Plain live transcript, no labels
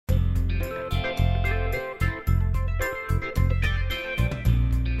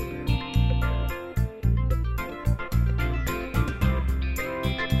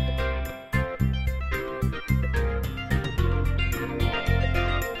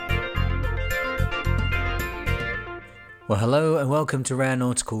Well, hello and welcome to Rare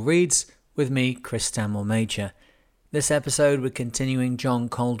Nautical Reads with me, Chris Stanmore Major. This episode we're continuing John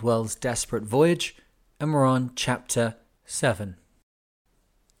Caldwell's Desperate Voyage, and we're on Chapter 7.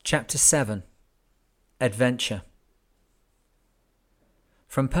 Chapter 7. Adventure.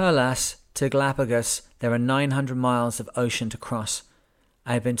 From Perlas to Galapagos there are 900 miles of ocean to cross.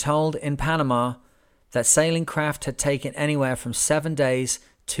 I had been told in Panama that sailing craft had taken anywhere from 7 days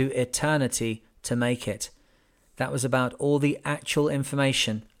to eternity to make it. That was about all the actual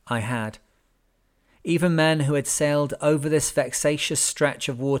information I had. Even men who had sailed over this vexatious stretch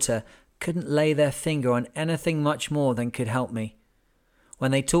of water couldn't lay their finger on anything much more than could help me. When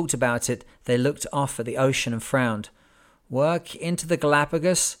they talked about it, they looked off at the ocean and frowned. "Work into the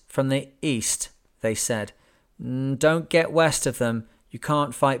Galapagos from the east," they said. "Don't get west of them. You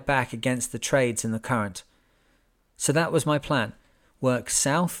can't fight back against the trades in the current." So that was my plan. Work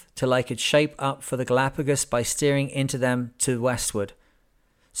south till I could shape up for the Galapagos by steering into them to westward.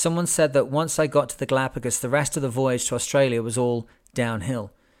 Someone said that once I got to the Galapagos, the rest of the voyage to Australia was all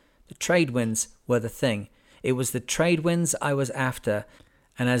downhill. The trade winds were the thing. It was the trade winds I was after,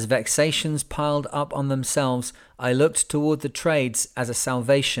 and as vexations piled up on themselves, I looked toward the trades as a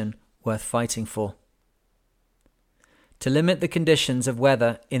salvation worth fighting for. To limit the conditions of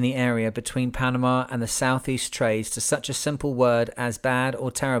weather in the area between Panama and the southeast trades to such a simple word as bad or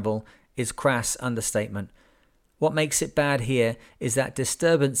terrible is crass understatement. What makes it bad here is that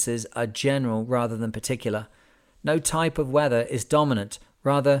disturbances are general rather than particular. No type of weather is dominant,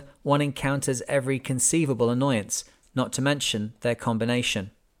 rather one encounters every conceivable annoyance, not to mention their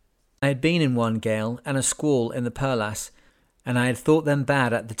combination. I had been in one gale and a squall in the Perlas, and I had thought them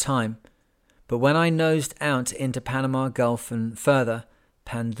bad at the time. But when I nosed out into Panama Gulf and further,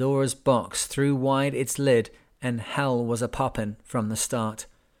 Pandora's box threw wide its lid and hell was a-poppin' from the start.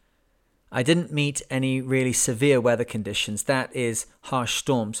 I didn't meet any really severe weather conditions, that is, harsh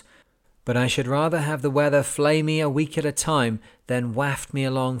storms, but I should rather have the weather flay me a week at a time than waft me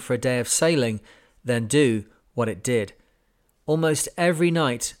along for a day of sailing than do what it did. Almost every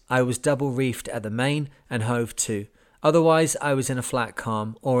night I was double reefed at the main and hove to. Otherwise, I was in a flat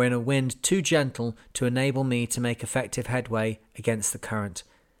calm or in a wind too gentle to enable me to make effective headway against the current.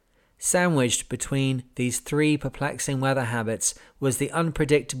 Sandwiched between these three perplexing weather habits was the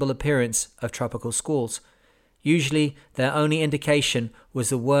unpredictable appearance of tropical squalls. Usually, their only indication was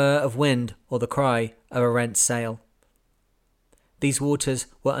the whir of wind or the cry of a rent sail. These waters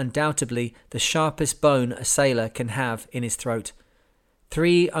were undoubtedly the sharpest bone a sailor can have in his throat.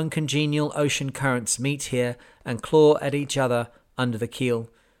 3 uncongenial ocean currents meet here and claw at each other under the keel.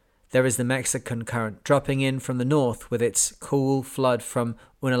 There is the Mexican current, dropping in from the north with its cool flood from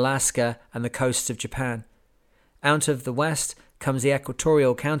Unalaska and the coasts of Japan. Out of the west comes the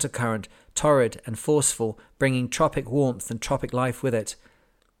equatorial countercurrent, torrid and forceful, bringing tropic warmth and tropic life with it.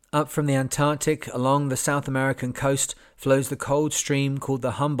 Up from the Antarctic along the South American coast flows the cold stream called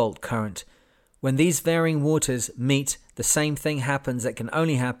the Humboldt current. When these varying waters meet, the same thing happens that can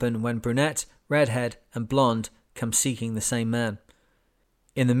only happen when brunette, redhead, and blonde come seeking the same man.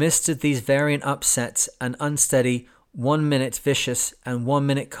 In the midst of these varying upsets, an unsteady, 1 minute vicious and 1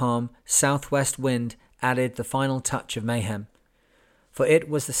 minute calm southwest wind added the final touch of mayhem. For it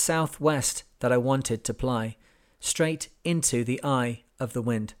was the southwest that I wanted to ply, straight into the eye of the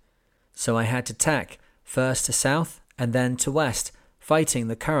wind. So I had to tack, first to south and then to west, fighting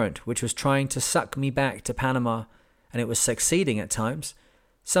the current which was trying to suck me back to Panama, and it was succeeding at times.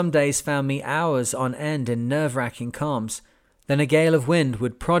 Some days found me hours on end in nerve-wracking calms. Then a gale of wind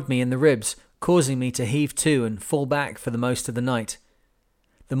would prod me in the ribs, causing me to heave to and fall back for the most of the night.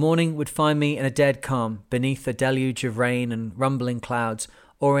 The morning would find me in a dead calm, beneath a deluge of rain and rumbling clouds,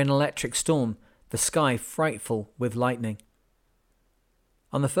 or in an electric storm, the sky frightful with lightning.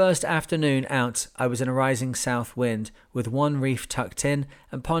 On the first afternoon out, I was in a rising south wind, with one reef tucked in,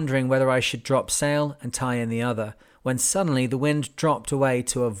 and pondering whether I should drop sail and tie in the other, when suddenly the wind dropped away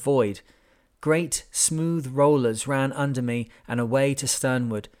to a void. Great, smooth rollers ran under me and away to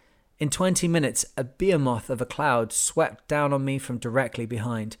sternward. In 20 minutes, a behemoth of a cloud swept down on me from directly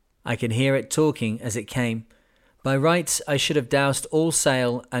behind. I could hear it talking as it came. By rights, I should have doused all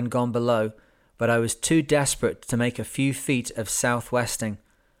sail and gone below, but I was too desperate to make a few feet of southwesting.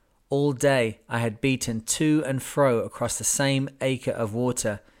 All day I had beaten to and fro across the same acre of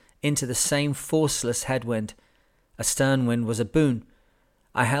water, into the same forceless headwind. A stern wind was a boon.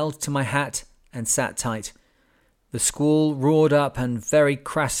 I held to my hat and sat tight. The squall roared up and very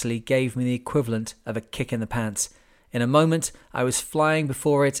crassly gave me the equivalent of a kick in the pants. In a moment I was flying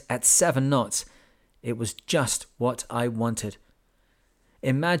before it at 7 knots. It was just what I wanted.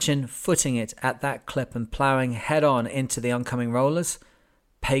 Imagine footing it at that clip and ploughing head-on into the oncoming rollers.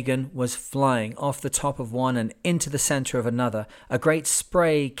 Pagan was flying off the top of one and into the centre of another, a great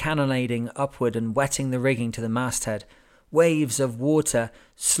spray cannonading upward and wetting the rigging to the masthead. Waves of water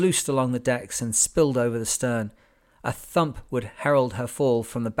sluiced along the decks and spilled over the stern. A thump would herald her fall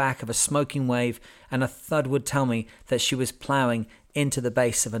from the back of a smoking wave, and a thud would tell me that she was ploughing into the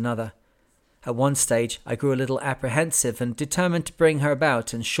base of another. At one stage I grew a little apprehensive and determined to bring her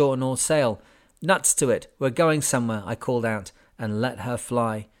about and shorten all sail. "Nuts to it, we're going somewhere," I called out, and let her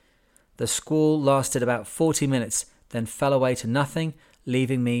fly. The squall lasted about 40 minutes, then fell away to nothing,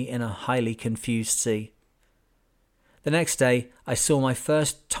 leaving me in a highly confused sea. The next day I saw my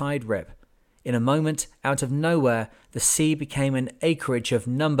first tide rip. In a moment, out of nowhere, the sea became an acreage of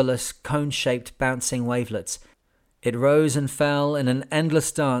numberless cone-shaped bouncing wavelets. It rose and fell in an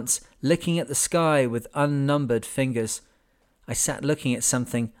endless dance, licking at the sky with unnumbered fingers. I sat looking at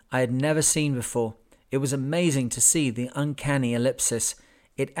something I had never seen before. It was amazing to see the uncanny ellipsis.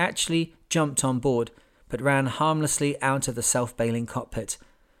 It actually jumped on board, but ran harmlessly out of the self-bailing cockpit.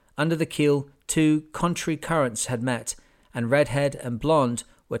 Under the keel, two contrary currents had met, and redhead and blonde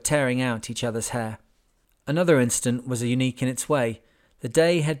were tearing out each other's hair. Another incident was unique in its way. The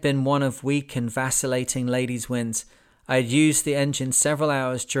day had been one of weak and vacillating ladies' winds. I had used the engine several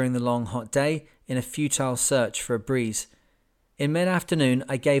hours during the long hot day in a futile search for a breeze. In mid-afternoon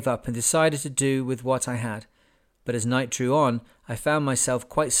I gave up and decided to do with what I had. But as night drew on, I found myself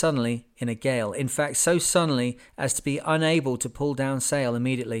quite suddenly in a gale, in fact so suddenly as to be unable to pull down sail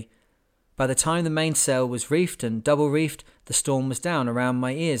immediately. By the time the mainsail was reefed and double-reefed, the storm was down around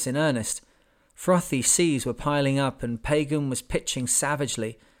my ears in earnest. Frothy seas were piling up and Pagan was pitching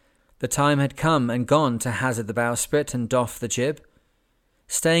savagely. The time had come and gone to hazard the bowsprit and doff the jib.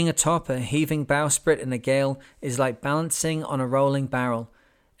 Staying atop a heaving bowsprit in a gale is like balancing on a rolling barrel.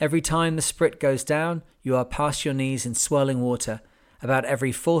 Every time the sprit goes down, you are past your knees in swirling water. About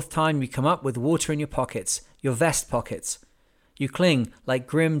every fourth time you come up with water in your pockets, your vest pockets. You cling like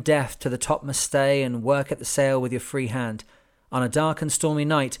grim death to the topmast stay and work at the sail with your free hand. On a dark and stormy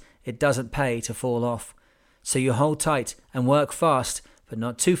night, it doesn't pay to fall off. So you hold tight and work fast, but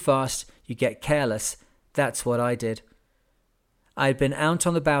not too fast. You get careless. That's what I did. I had been out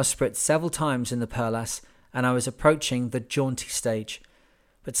on the bowsprit several times in the Perlas, and I was approaching the jaunty stage.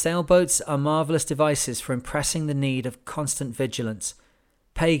 But sailboats are marvellous devices for impressing the need of constant vigilance.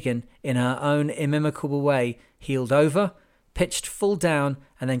 Pagan, in her own inimitable way, heeled over, pitched full down,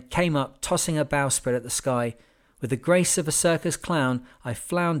 and then came up, tossing her bowsprit at the sky. With the grace of a circus clown, I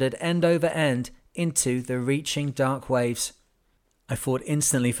floundered end over end into the reaching dark waves. I fought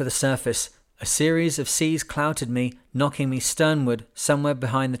instantly for the surface. A series of seas clouted me, knocking me sternward somewhere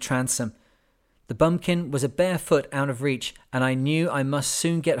behind the transom. The bumpkin was a bare foot out of reach, and I knew I must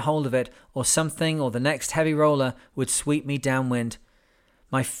soon get hold of it, or something or the next heavy roller would sweep me downwind.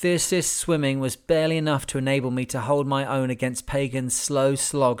 My fiercest swimming was barely enough to enable me to hold my own against Pagan's slow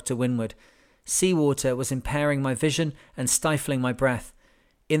slog to windward. Seawater was impairing my vision and stifling my breath.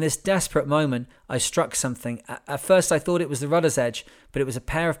 In this desperate moment, I struck something. At first I thought it was the rudder's edge, but it was a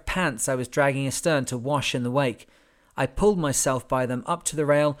pair of pants I was dragging astern to wash in the wake. I pulled myself by them up to the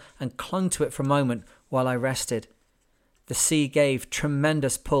rail and clung to it for a moment while I rested. The sea gave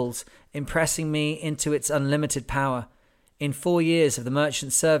tremendous pulls, impressing me into its unlimited power. In 4 years of the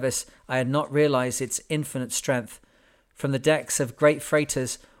merchant service, I had not realized its infinite strength. From the decks of great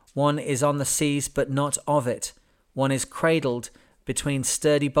freighters, one is on the seas but not of it. One is cradled between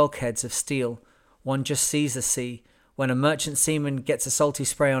sturdy bulkheads of steel. One just sees the sea. When a merchant seaman gets a salty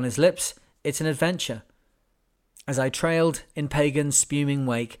spray on his lips, it's an adventure. As I trailed in Pagan's spuming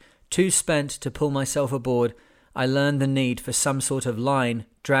wake, too spent to pull myself aboard, I learned the need for some sort of line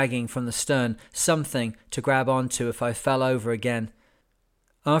dragging from the stern, something to grab onto if I fell over again.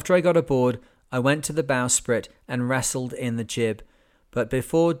 After I got aboard, I went to the bowsprit and wrestled in the jib. But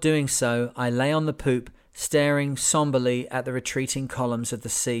before doing so, I lay on the poop, staring somberly at the retreating columns of the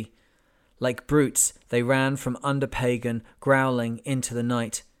sea. Like brutes, they ran from under Pagan, growling into the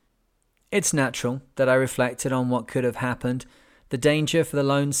night. It's natural that I reflected on what could have happened. The danger for the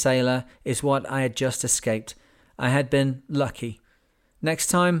lone sailor is what I had just escaped. I had been lucky. Next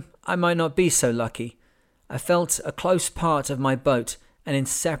time, I might not be so lucky. I felt a close part of my boat, an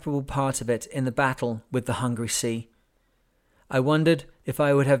inseparable part of it in the battle with the hungry sea. I wondered if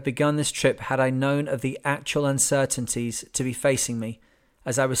I would have begun this trip had I known of the actual uncertainties to be facing me,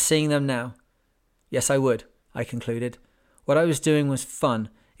 as I was seeing them now. Yes, I would, I concluded. What I was doing was fun.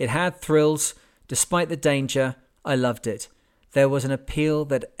 It had thrills. Despite the danger, I loved it. There was an appeal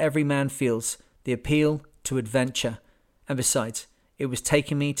that every man feels, the appeal to adventure. And besides, it was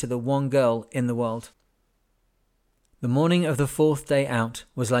taking me to the one girl in the world. The morning of the 4th day out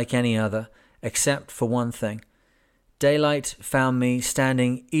was like any other, except for one thing. Daylight found me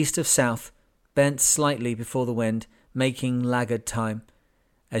standing east of south, bent slightly before the wind, making laggard time.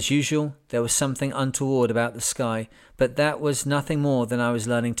 As usual, there was something untoward about the sky, but that was nothing more than I was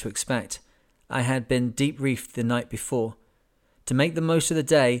learning to expect. I had been deep reefed the night before. To make the most of the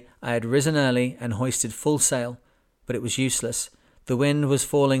day, I had risen early and hoisted full sail, but it was useless. The wind was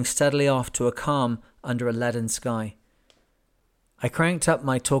falling steadily off to a calm under a leaden sky. I cranked up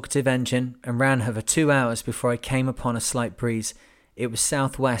my talkative engine and ran her for 2 hours before I came upon a slight breeze. It was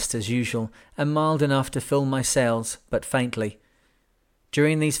southwest as usual, and mild enough to fill my sails, but faintly.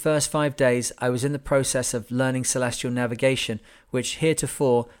 During these first 5 days, I was in the process of learning celestial navigation, which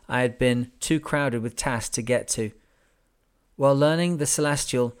heretofore I had been too crowded with tasks to get to. While learning the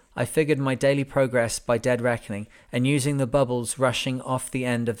celestial, I figured my daily progress by dead reckoning, and using the bubbles rushing off the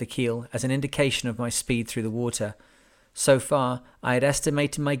end of the keel as an indication of my speed through the water. So far, I had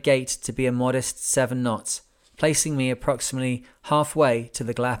estimated my gait to be a modest 7 knots, placing me approximately halfway to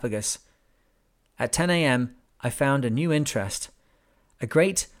the Galapagos. At 10 a.m., I found a new interest. A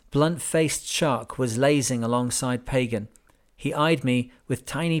great, blunt-faced shark was lazing alongside Pagan. He eyed me with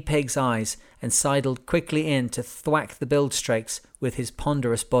tiny pig's eyes and sidled quickly in to thwack the bilge strakes with his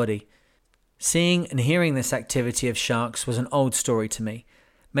ponderous body. Seeing and hearing this activity of sharks was an old story to me.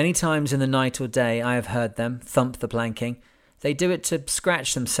 Many times in the night or day I have heard them thump the planking. They do it to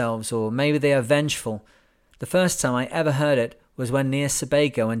scratch themselves, or maybe they are vengeful. The first time I ever heard it was when near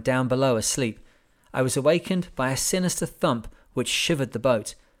Sebago and down below asleep. I was awakened by a sinister thump which shivered the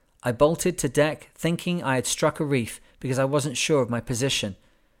boat. I bolted to deck thinking I had struck a reef because I wasn't sure of my position.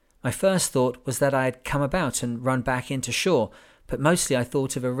 My first thought was that I had come about and run back into shore, but mostly I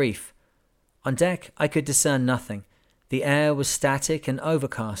thought of a reef. On deck I could discern nothing. The air was static and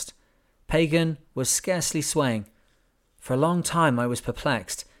overcast. Pagan was scarcely swaying. For a long time I was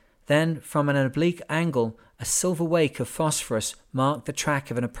perplexed. Then, from an oblique angle, a silver wake of phosphorus marked the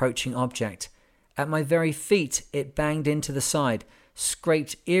track of an approaching object. At my very feet it banged into the side,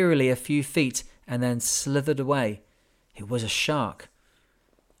 scraped eerily a few feet, and then slithered away. It was a shark.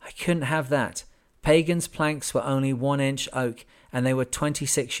 I couldn't have that. Pagan's planks were only 1-inch oak, and they were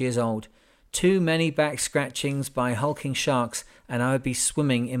 26 years old. Too many back scratchings by hulking sharks, and I would be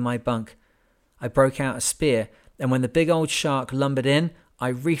swimming in my bunk. I broke out a spear, and when the big old shark lumbered in, I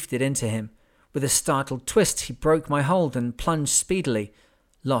reefed it into him. With a startled twist, he broke my hold and plunged speedily.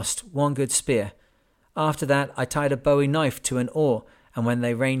 Lost 1 good spear. After that, I tied a Bowie knife to an oar, and when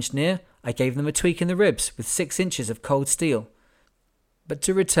they ranged near, I gave them a tweak in the ribs with 6 inches of cold steel. But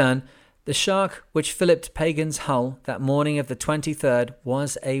to return, the shark which filliped Pagan's hull that morning of the 23rd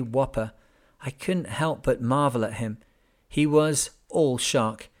was a whopper. I couldn't help but marvel at him. He was all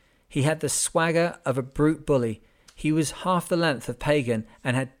shark. He had the swagger of a brute bully. He was half the length of Pagan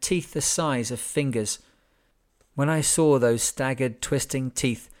and had teeth the size of fingers. When I saw those staggered, twisting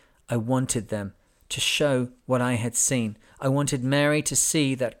teeth, I wanted them, to show what I had seen. I wanted Mary to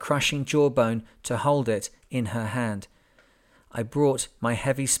see that crushing jawbone, to hold it in her hand. I brought my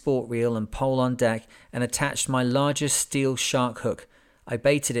heavy sport reel and pole on deck and attached my largest steel shark hook. I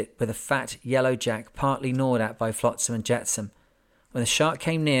baited it with a fat yellow jack partly gnawed at by Flotsam and Jetsam. When the shark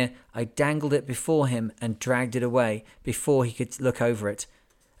came near, I dangled it before him and dragged it away before he could look over it.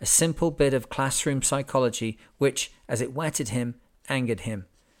 A simple bit of classroom psychology which, as it wetted him, angered him.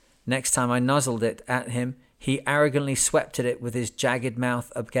 Next time I nuzzled it at him, he arrogantly swept at it with his jagged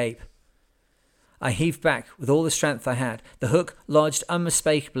mouth agape. I heaved back with all the strength I had. The hook lodged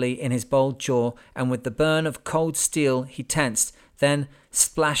unmistakably in his bold jaw, and with the burn of cold steel he tensed, then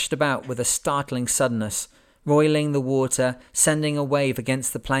splashed about with a startling suddenness, roiling the water, sending a wave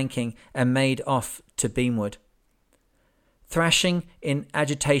against the planking, and made off to beamward. Thrashing in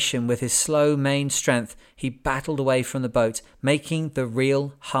agitation with his slow main strength, he battled away from the boat, making the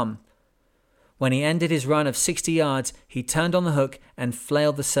reel hum. When he ended his run of 60 yards, he turned on the hook and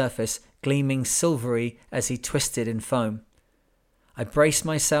flailed the surface, gleaming silvery as he twisted in foam. I braced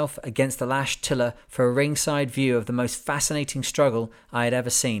myself against the lashed tiller for a ringside view of the most fascinating struggle I had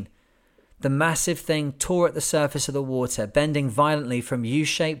ever seen. The massive thing tore at the surface of the water, bending violently from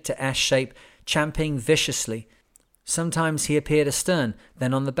U-shape to S-shape, champing viciously. Sometimes he appeared astern,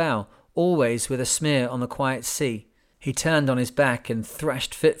 then on the bow, always with a smear on the quiet sea. He turned on his back and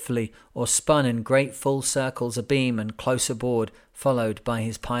thrashed fitfully, or spun in great full circles abeam and close aboard, followed by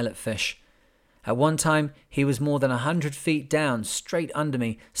his pilot fish. At one time he was more than 100 feet down, straight under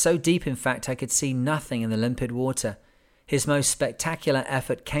me, so deep in fact I could see nothing in the limpid water. His most spectacular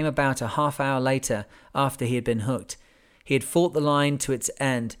effort came about a half hour later, after he had been hooked. He had fought the line to its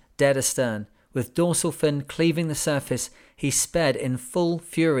end, dead astern. With dorsal fin cleaving the surface, he sped in full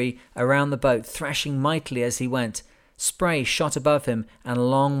fury around the boat, thrashing mightily as he went. Spray shot above him, and a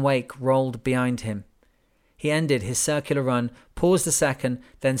long wake rolled behind him. He ended his circular run, paused a second,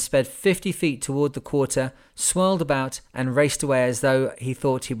 then sped 50 feet toward the quarter, swirled about, and raced away as though he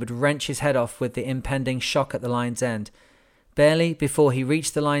thought he would wrench his head off with the impending shock at the line's end. Barely before he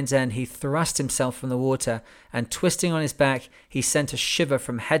reached the line's end, he thrust himself from the water, and twisting on his back, he sent a shiver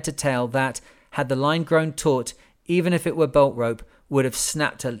from head to tail that, had the line grown taut, even if it were bolt rope, would have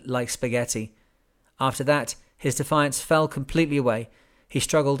snapped like spaghetti. After that, his defiance fell completely away. He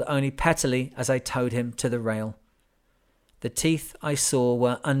struggled only pettily as I towed him to the rail. The teeth I saw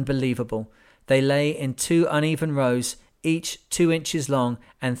were unbelievable. They lay in 2 uneven rows, each 2 inches long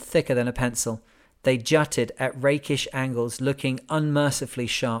and thicker than a pencil. They jutted at rakish angles, looking unmercifully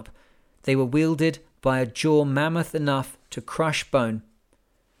sharp. They were wielded by a jaw mammoth enough to crush bone.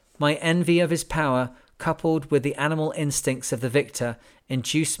 My envy of his power, coupled with the animal instincts of the victor,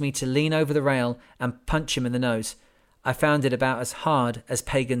 induced me to lean over the rail and punch him in the nose. I found it about as hard as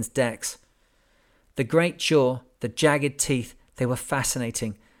Pagan's dex. The great jaw, the jagged teeth, they were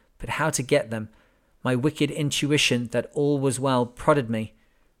fascinating. But how to get them? My wicked intuition that all was well prodded me.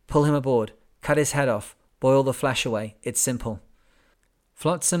 Pull him aboard. Cut his head off. Boil the flesh away. It's simple.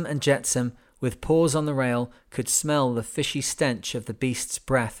 Flotsam and Jetsam, with paws on the rail, could smell the fishy stench of the beast's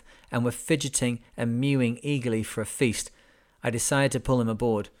breath and were fidgeting and mewing eagerly for a feast. I decided to pull him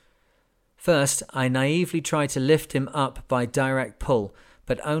aboard. First, I naively tried to lift him up by direct pull,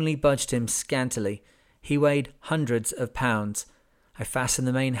 but only budged him scantily. He weighed hundreds of pounds. I fastened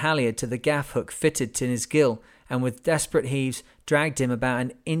the main halyard to the gaff hook fitted to his gill, and with desperate heaves dragged him about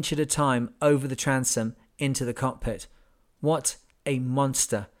an inch at a time over the transom into the cockpit. What a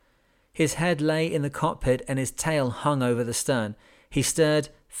monster! His head lay in the cockpit and his tail hung over the stern. He stirred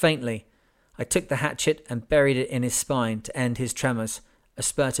faintly. I took the hatchet and buried it in his spine to end his tremors. A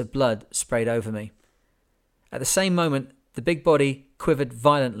spurt of blood sprayed over me. At the same moment, the big body quivered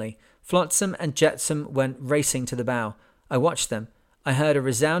violently. Flotsam and Jetsam went racing to the bow. I watched them. I heard a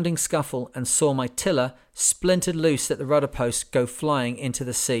resounding scuffle and saw my tiller, splintered loose at the rudder post, go flying into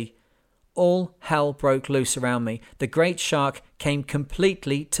the sea. All hell broke loose around me. The great shark came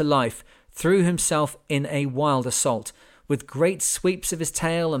completely to life, threw himself in a wild assault. With great sweeps of his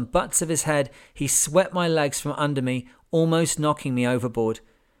tail and butts of his head, he swept my legs from under me, almost knocking me overboard.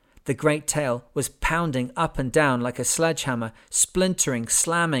 The great tail was pounding up and down like a sledgehammer, splintering,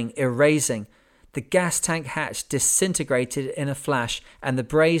 slamming, erasing. The gas tank hatch disintegrated in a flash, and the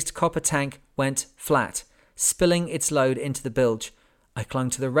brazed copper tank went flat, spilling its load into the bilge. I clung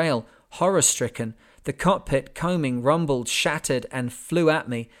to the rail, horror-stricken. The cockpit coaming rumbled, shattered, and flew at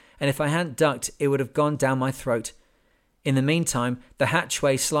me, and if I hadn't ducked, it would have gone down my throat. In the meantime, the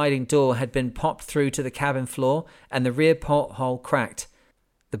hatchway sliding door had been popped through to the cabin floor, and the rear porthole cracked.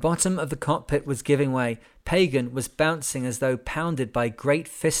 The bottom of the cockpit was giving way. Pagan was bouncing as though pounded by great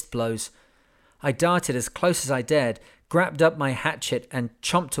fist blows. I darted as close as I dared, grabbed up my hatchet, and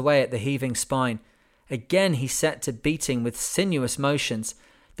chomped away at the heaving spine. Again he set to beating with sinuous motions.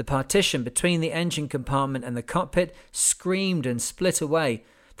 The partition between the engine compartment and the cockpit screamed and split away.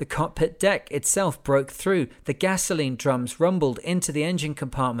 The cockpit deck itself broke through, the gasoline drums rumbled into the engine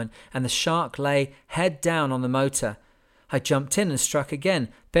compartment, and the shark lay head down on the motor. I jumped in and struck again,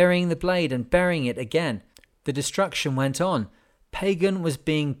 burying the blade and burying it again. The destruction went on. Pagan was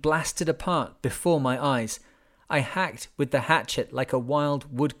being blasted apart before my eyes. I hacked with the hatchet like a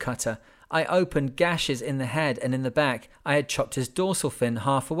wild woodcutter. I opened gashes in the head and in the back. I had chopped his dorsal fin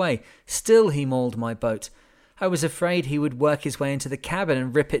half away. Still he mauled my boat. I was afraid he would work his way into the cabin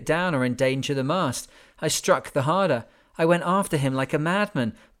and rip it down or endanger the mast. I struck the harder. I went after him like a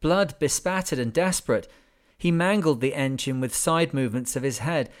madman, blood bespattered and desperate. He mangled the engine with side movements of his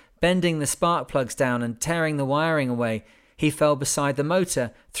head, bending the spark plugs down and tearing the wiring away. He fell beside the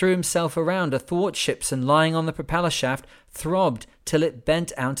motor, threw himself around athwartships, and lying on the propeller shaft, throbbed till it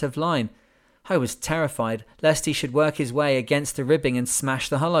bent out of line. I was terrified lest he should work his way against the ribbing and smash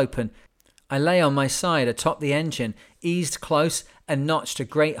the hull open. I lay on my side atop the engine, eased close, and notched a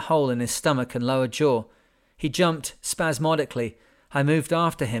great hole in his stomach and lower jaw. He jumped spasmodically. I moved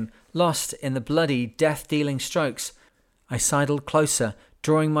after him, lost in the bloody, death-dealing strokes. I sidled closer,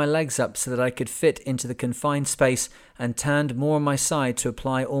 drawing my legs up so that I could fit into the confined space, and turned more on my side to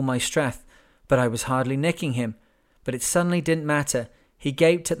apply all my strength, but I was hardly nicking him. But it suddenly didn't matter. He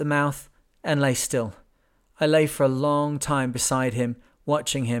gaped at the mouth and lay still. I lay for a long time beside him,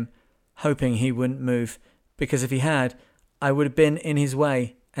 watching him, hoping he wouldn't move, because if he had, I would have been in his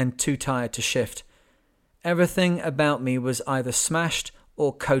way and too tired to shift. Everything about me was either smashed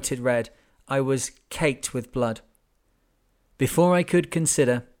or coated red. I was caked with blood. Before I could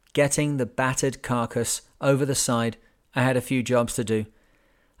consider getting the battered carcass over the side, I had a few jobs to do.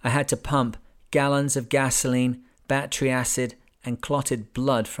 I had to pump gallons of gasoline, battery acid, and clotted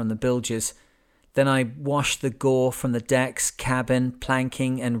blood from the bilges. Then I washed the gore from the decks, cabin,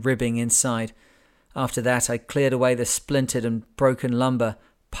 planking, and ribbing inside. After that, I cleared away the splintered and broken lumber,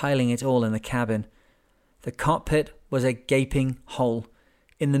 piling it all in the cabin. The cockpit was a gaping hole.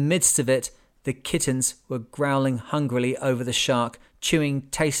 In the midst of it, the kittens were growling hungrily over the shark, chewing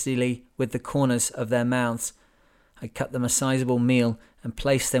tastily with the corners of their mouths. I cut them a sizable meal and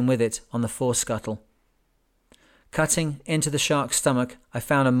placed them with it on the forescuttle. Cutting into the shark's stomach, I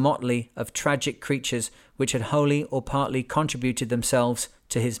found a motley of tragic creatures which had wholly or partly contributed themselves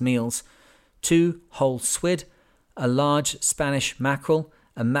to his meals. 2 whole squid, a large Spanish mackerel,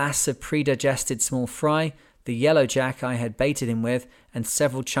 a mass of predigested small fry, the yellow jack I had baited him with, and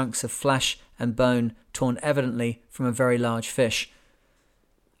several chunks of flesh and bone torn evidently from a very large fish.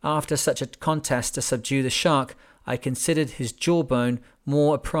 After such a contest to subdue the shark, I considered his jawbone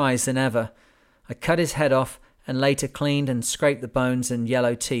more a prize than ever. I cut his head off and later cleaned and scraped the bones and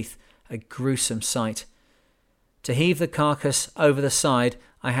yellow teeth, a gruesome sight. To heave the carcass over the side,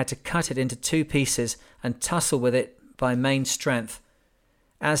 I had to cut it into 2 pieces and tussle with it by main strength.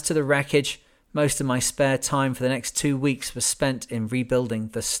 As to the wreckage, most of my spare time for the next 2 weeks was spent in rebuilding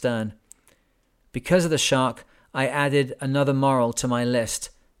the stern. Because of the shark, I added another moral to my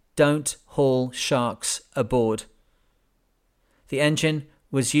list. Don't haul sharks aboard. The engine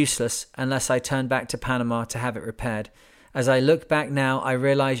was useless unless I turned back to Panama to have it repaired. As I look back now, I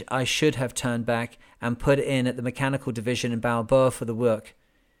realize I should have turned back and put it in at the mechanical division in Balboa for the work.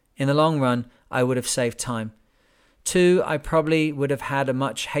 In the long run, I would have saved time. 2, I probably would have had a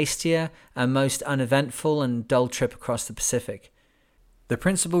much hastier and most uneventful and dull trip across the Pacific. The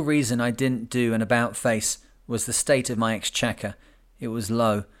principal reason I didn't do an about-face was the state of my exchequer. It was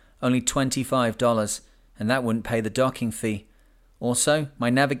low, only $25, and that wouldn't pay the docking fee. Also, my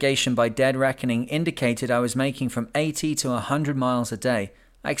navigation by dead reckoning indicated I was making from 80 to 100 miles a day.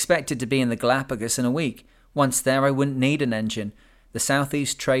 I expected to be in the Galapagos in a week. Once there, I wouldn't need an engine. The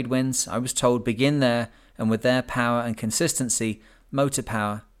southeast trade winds, I was told, begin there, and with their power and consistency, motor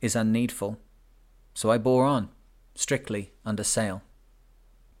power is unneedful. So I bore on, strictly under sail.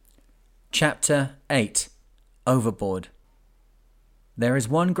 Chapter 8. Overboard. There is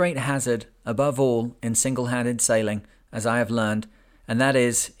one great hazard, above all, in single-handed sailing, as I have learned, and that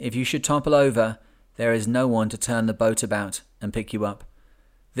is, if you should topple over, there is no one to turn the boat about and pick you up.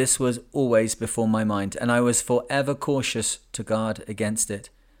 This was always before my mind, and I was forever cautious to guard against it.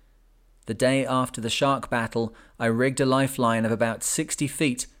 The day after the shark battle, I rigged a lifeline of about 60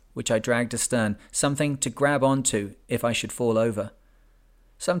 feet, which I dragged astern, something to grab onto if I should fall over.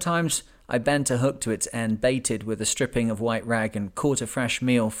 Sometimes I bent a hook to its end, baited with a stripping of white rag, and caught a fresh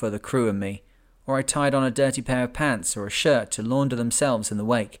meal for the crew and me. Or I tied on a dirty pair of pants or a shirt to launder themselves in the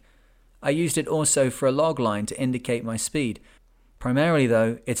wake. I used it also for a log line to indicate my speed. Primarily,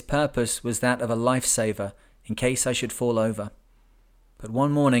 though, its purpose was that of a lifesaver in case I should fall over. But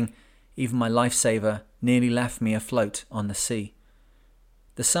one morning, even my lifesaver nearly left me afloat on the sea.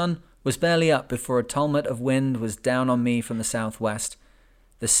 The sun was barely up before a tumult of wind was down on me from the southwest.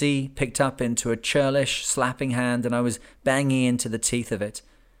 The sea picked up into a churlish, slapping hand, and I was banging into the teeth of it.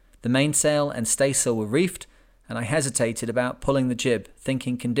 The mainsail and staysail were reefed, and I hesitated about pulling the jib,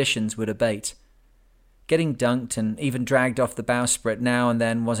 thinking conditions would abate. Getting dunked and even dragged off the bowsprit now and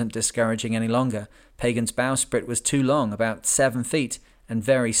then wasn't discouraging any longer. Pagan's bowsprit was too long, about 7 feet, and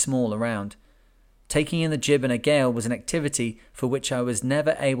very small around. Taking in the jib in a gale was an activity for which I was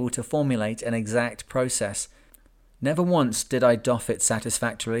never able to formulate an exact process. Never once did I doff it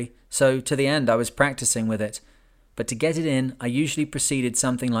satisfactorily, so to the end I was practicing with it. But to get it in, I usually proceeded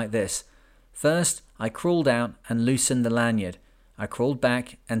something like this. First, I crawled out and loosened the lanyard. I crawled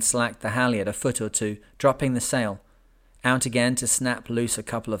back and slacked the halyard a foot or 2, dropping the sail. Out again to snap loose a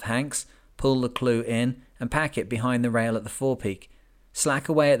couple of hanks, pull the clew in, and pack it behind the rail at the forepeak. Slack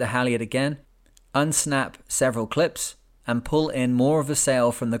away at the halyard again, unsnap several clips, and pull in more of the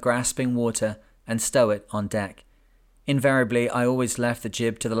sail from the grasping water and stow it on deck. Invariably, I always left the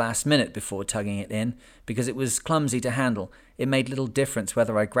jib to the last minute before tugging it in, because it was clumsy to handle. It made little difference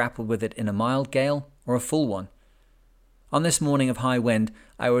whether I grappled with it in a mild gale or a full one. On this morning of high wind,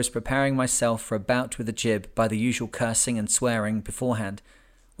 I was preparing myself for a bout with the jib by the usual cursing and swearing beforehand.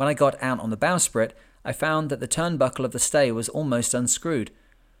 When I got out on the bowsprit, I found that the turnbuckle of the stay was almost unscrewed.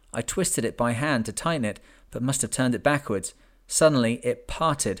 I twisted it by hand to tighten it, but must have turned it backwards. Suddenly it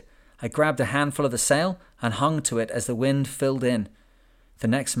parted. I grabbed a handful of the sail and hung to it as the wind filled in. The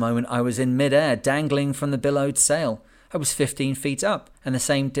next moment I was in mid-air, dangling from the billowed sail. I was 15 feet up and the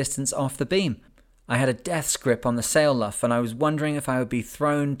same distance off the beam. I had a death's grip on the sail luff, and I was wondering if I would be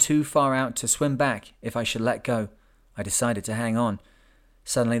thrown too far out to swim back if I should let go. I decided to hang on.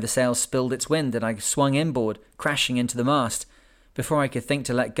 Suddenly the sail spilled its wind and I swung inboard, crashing into the mast. Before I could think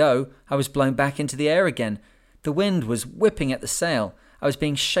to let go, I was blown back into the air again. The wind was whipping at the sail. I was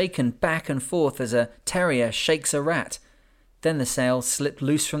being shaken back and forth as a terrier shakes a rat. Then the sail slipped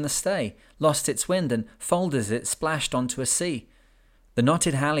loose from the stay, lost its wind, and folded as it splashed onto a sea. The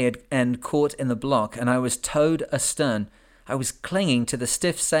knotted halyard end caught in the block, and I was towed astern. I was clinging to the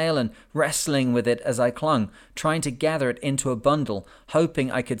stiff sail and wrestling with it as I clung, trying to gather it into a bundle,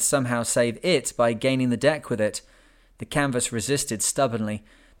 hoping I could somehow save it by gaining the deck with it. The canvas resisted stubbornly.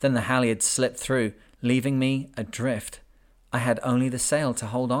 Then the halyard slipped through, leaving me adrift. I had only the sail to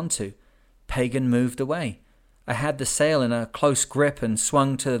hold on to. Pagan moved away. I had the sail in a close grip and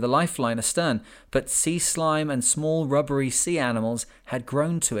swung to the lifeline astern, but sea slime and small rubbery sea animals had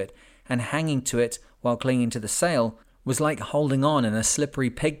grown to it, and hanging to it while clinging to the sail was like holding on in a slippery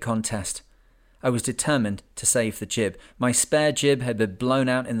pig contest. I was determined to save the jib. My spare jib had been blown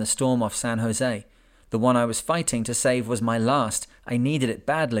out in the storm off San Jose. The one I was fighting to save was my last. I needed it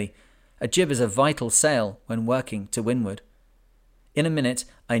badly. A jib is a vital sail when working to windward. In a minute,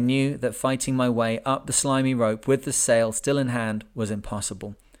 I knew that fighting my way up the slimy rope with the sail still in hand was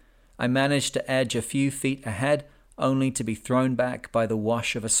impossible. I managed to edge a few feet ahead, only to be thrown back by the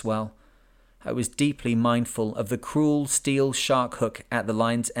wash of a swell. I was deeply mindful of the cruel steel shark hook at the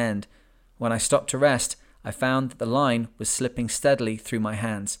line's end. When I stopped to rest, I found that the line was slipping steadily through my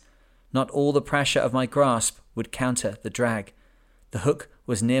hands. Not all the pressure of my grasp would counter the drag. The hook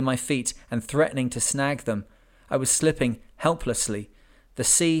was near my feet and threatening to snag them. I was slipping helplessly. The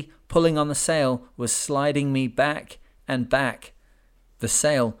sea, pulling on the sail, was sliding me back and back. The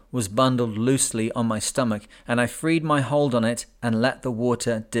sail was bundled loosely on my stomach, and I freed my hold on it and let the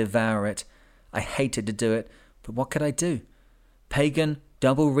water devour it. I hated to do it, but what could I do? Pagan,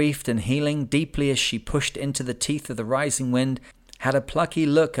 double-reefed and heeling deeply as she pushed into the teeth of the rising wind, had a plucky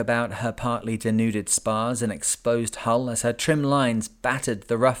look about her partly denuded spars and exposed hull as her trim lines battered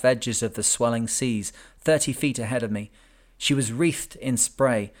the rough edges of the swelling seas 30 feet ahead of me. She was wreathed in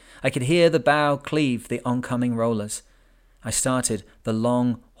spray. I could hear the bow cleave the oncoming rollers. I started the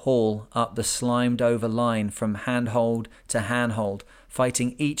long haul up the slimed-over line from handhold to handhold,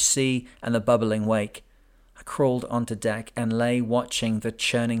 fighting each sea and the bubbling wake. I crawled onto deck and lay watching the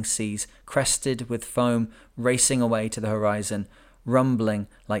churning seas, crested with foam, racing away to the horizon, rumbling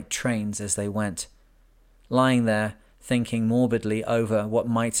like trains as they went. Lying there, thinking morbidly over what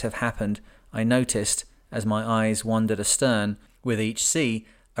might have happened, I noticed, as my eyes wandered astern, with each sea,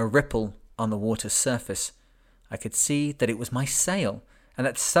 a ripple on the water's surface. I could see that it was my sail, and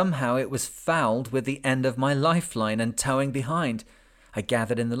that somehow it was fouled with the end of my lifeline and towing behind. I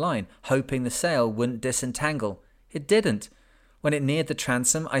gathered in the line, hoping the sail wouldn't disentangle. It didn't. When it neared the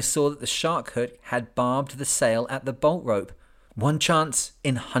transom, I saw that the shark hook had barbed the sail at the bolt rope. One chance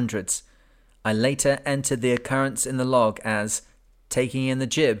in hundreds. I later entered the occurrence in the log as taking in the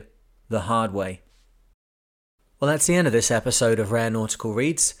jib the hard way. Well, that's the end of this episode of Rare Nautical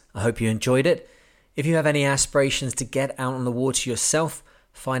Reads. I hope you enjoyed it. If you have any aspirations to get out on the water yourself,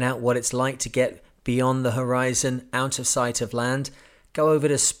 find out what it's like to get beyond the horizon, out of sight of land, go over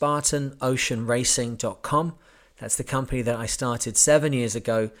to SpartanOceanRacing.com. That's the company that I started 7 years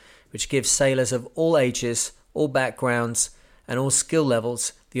ago, which gives sailors of all ages, all backgrounds, and all skill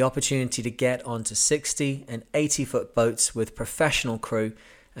levels the opportunity to get onto 60 and 80-foot boats with professional crew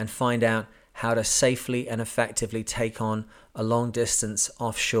and find out how to safely and effectively take on a long-distance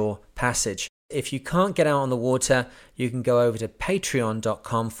offshore passage. If you can't get out on the water, you can go over to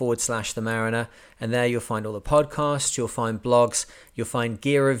patreon.com/themariner, and there you'll find all the podcasts, you'll find blogs, you'll find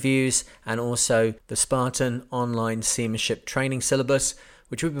gear reviews, and also the Spartan Online Seamanship Training Syllabus,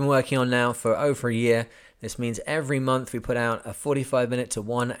 which we've been working on now for over a year. This means every month we put out a 45-minute to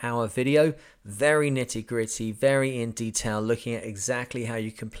 1 hour video, very nitty-gritty, very in detail, looking at exactly how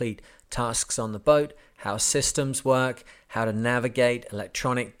you complete tasks on the boat, how systems work, how to navigate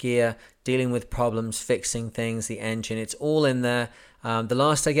electronic gear, dealing with problems, fixing things, the engine. It's all in there. The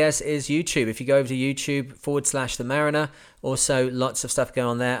last, I guess, is YouTube. If you go over to YouTube/The Mariner, also lots of stuff going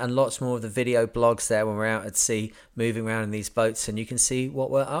on there and lots more of the video blogs there when we're out at sea, moving around in these boats, and you can see what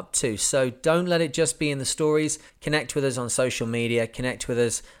we're up to. So don't let it just be in the stories. Connect with us on social media, connect with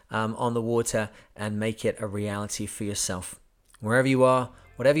us on the water, and make it a reality for yourself. Wherever you are,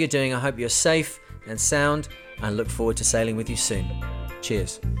 whatever you're doing, I hope you're safe and sound, and look forward to sailing with you soon.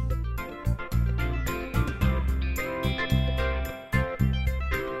 Cheers.